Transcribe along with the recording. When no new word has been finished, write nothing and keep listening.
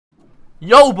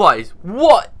Yo boys,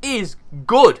 what is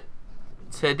good?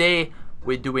 Today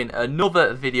we're doing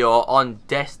another video on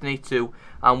Destiny 2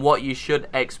 and what you should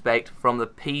expect from the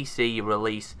PC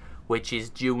release, which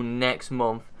is due next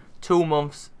month, 2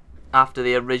 months after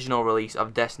the original release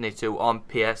of Destiny 2 on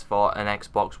PS4 and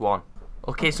Xbox One.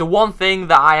 Okay, so one thing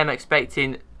that I am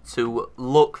expecting to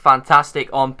look fantastic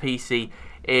on PC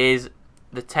is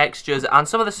the textures and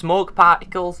some of the smoke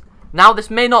particles. Now,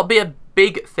 this may not be a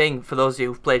big thing for those of you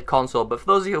who've played console, but for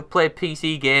those of you who've played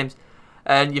PC games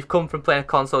and you've come from playing a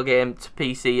console game to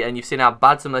PC and you've seen how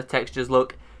bad some of the textures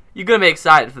look, you're going to be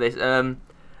excited for this.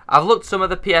 I've looked at some of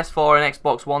the PS4 and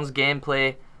Xbox One's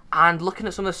gameplay, and looking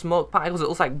at some of the smoke particles, it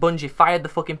looks like Bungie fired the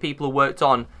fucking people who worked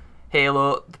on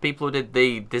Halo, the people who did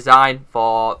the design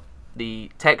for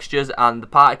the textures and the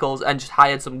particles, and just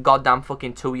hired some goddamn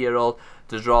fucking 2-year-old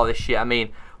to draw this shit. I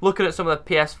mean, looking at some of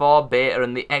the PS4 beta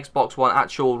and the Xbox One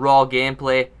actual raw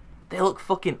gameplay, they look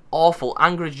fucking awful.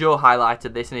 Angry Joe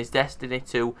highlighted this in his Destiny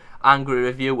 2 Angry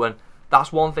review, and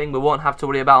that's one thing we won't have to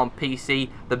worry about on PC.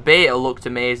 The beta looked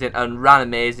amazing and ran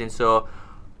amazing, so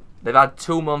they've had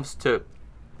 2 months to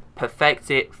perfect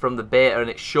it from the beta, and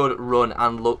it should run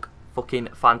and look fucking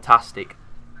fantastic.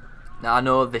 Now, I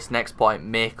know this next point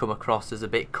may come across as a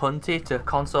bit cunty to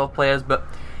console players, but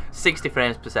 60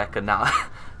 frames per second now.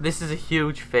 This is a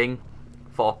huge thing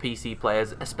for PC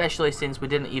players, especially since we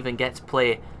didn't even get to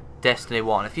play Destiny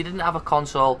 1. If you didn't have a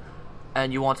console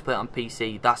and you want to play it on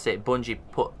PC, that's it. Bungie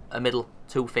put a middle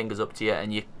 2 fingers up to you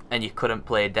and you couldn't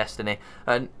play Destiny.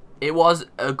 And it was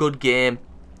a good game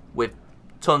with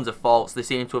tons of faults. They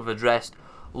seem to have addressed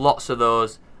lots of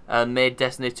those and made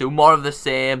Destiny 2 more of the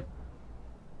same,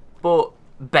 but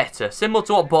better. Similar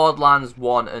to what Borderlands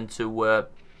 1 and 2 were.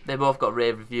 They both got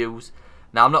rave reviews.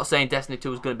 Now, I'm not saying Destiny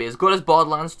 2 is going to be as good as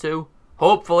Borderlands 2.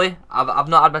 Hopefully, I've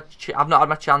not had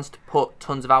my chance to put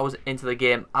tons of hours into the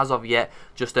game as of yet.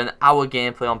 Just an hour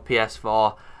gameplay on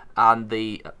PS4 and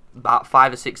the about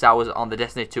 5 or 6 hours on the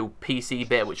Destiny 2 PC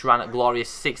beta, which ran at glorious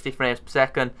 60 frames per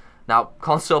second. Now,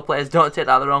 console players, don't take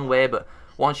that the wrong way, but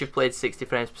once you've played 60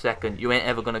 frames per second, you ain't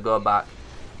ever going to go back.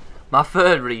 My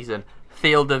third reason,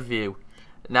 field of view.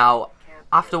 Now,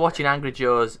 after watching Angry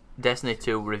Joe's Destiny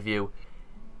 2 review,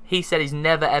 he said he's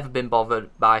never ever been bothered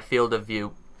by field of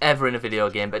view ever in a video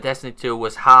game, but Destiny 2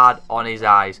 was hard on his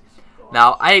eyes.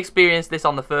 Now, I experienced this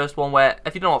on the first one, where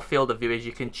if you don't know what field of view is,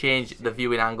 you can change the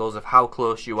viewing angles of how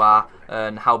close you are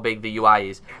and how big the UI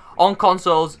is. On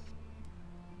consoles,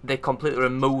 they completely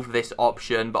remove this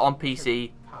option, but on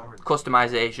PC,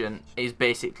 customization is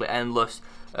basically endless.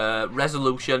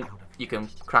 Resolution, you can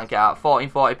crank it out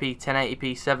 1440p,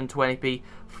 1080p, 720p,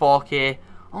 4K.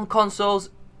 On consoles,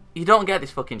 you don't get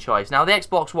this fucking choice. Now, the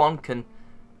Xbox One can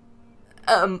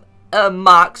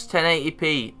max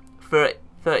 1080p for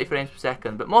 30 frames per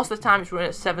second, but most of the time it's running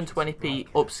at 720p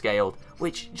upscaled,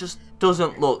 which just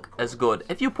doesn't look as good.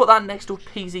 If you put that next to a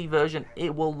PC version,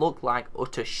 it will look like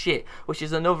utter shit, which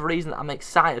is another reason that I'm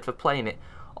excited for playing it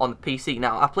on the PC.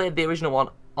 Now, I played the original one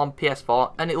on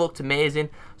PS4 and it looked amazing,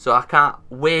 so I can't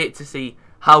wait to see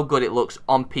how good it looks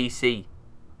on PC,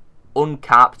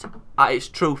 uncapped at its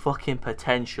true fucking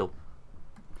potential.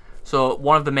 So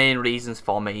one of the main reasons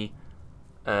for me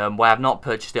why I've not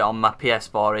purchased it on my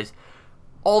PS4 is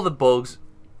all the bugs.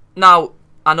 Now,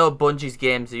 I know Bungie's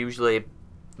games are usually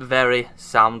very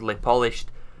soundly polished,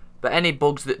 but any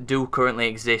bugs that do currently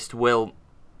exist will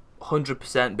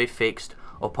 100% be fixed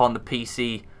upon the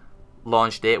PC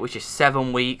launch date, which is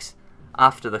 7 weeks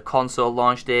after the console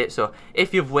launch date. So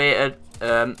if you've waited,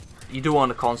 you do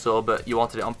want a console but you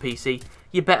wanted it on PC,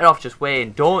 you're better off just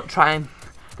waiting. Don't try and...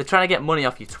 They're trying to get money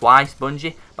off you twice,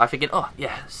 Bungie, by thinking, oh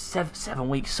yeah, 7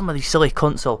 weeks, some of these silly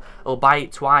cunts will buy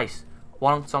it twice.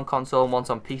 Once on console and once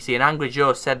on PC. And Angry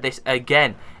Joe said this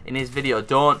again in his video.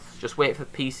 Don't just wait for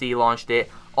PC launch date.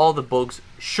 All the bugs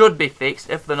should be fixed.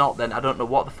 If they're not, then I don't know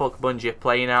what the fuck Bungie are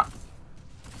playing at.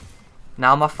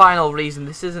 Now, my final reason,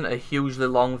 this isn't a hugely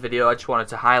long video, I just wanted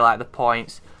to highlight the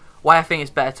points why I think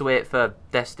it's better to wait for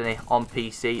Destiny on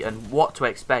PC and what to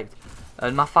expect.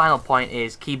 And my final point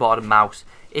is keyboard and mouse.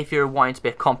 If you're wanting to be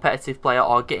a competitive player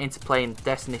or get into playing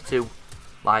Destiny 2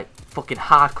 like fucking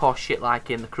hardcore shit like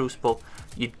in the Crucible,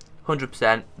 you're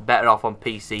 100% better off on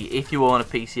PC. If you own a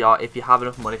PC or if you have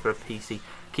enough money for a PC,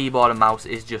 keyboard and mouse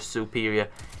is just superior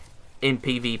in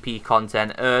PvP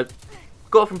content.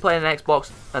 Go from playing an Xbox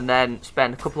and then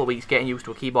spend a couple of weeks getting used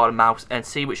to a keyboard and mouse and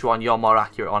see which one you're more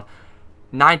accurate on.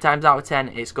 9 times out of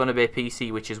 10 it's going to be a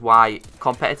PC, which is why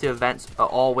competitive events are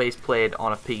always played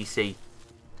on a PC.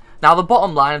 Now, the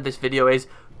bottom line of this video is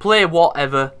play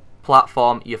whatever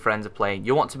platform your friends are playing.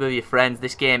 You want to be with your friends.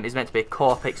 This game is meant to be a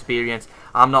co-op experience.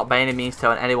 I'm not by any means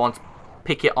telling anyone to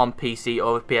pick it on PC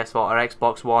over PS4 or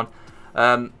Xbox One.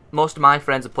 Most of my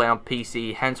friends are playing on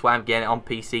PC, hence why I'm getting it on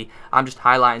PC. I'm just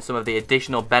highlighting some of the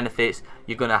additional benefits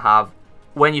you're going to have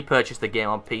when you purchase the game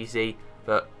on PC.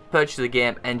 But purchase the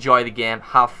game, enjoy the game,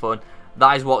 have fun.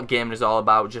 That is what gaming is all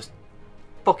about, just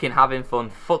fucking having fun.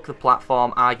 Fuck the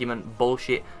platform argument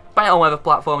bullshit. Buy it on whatever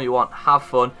platform you want, have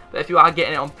fun. But if you are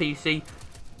getting it on PC,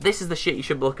 this is the shit you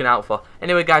should be looking out for.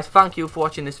 Anyway guys, thank you for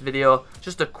watching this video.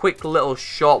 Just a quick little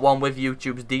short one with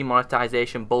YouTube's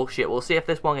demonetization bullshit. We'll see if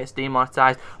this one gets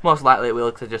demonetized. Most likely it will,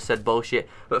 because I just said bullshit.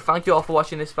 But thank you all for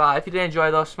watching this far. If you did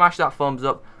enjoy though, smash that thumbs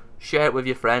up, share it with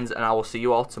your friends, and I will see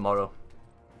you all tomorrow.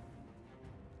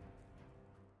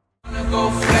 Go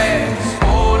fast,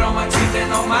 hold on my teeth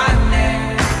and on my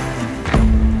neck.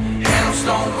 And I'm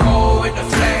stone cold with the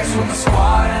flex with my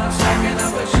squad, and I'm stacking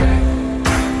up a check.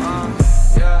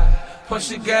 Yeah, push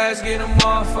the gas, get a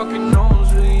motherfucking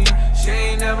nosebleed. She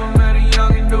ain't never met a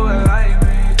youngin' do it like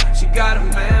me. She got a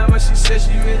man, but she said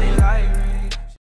she really like me.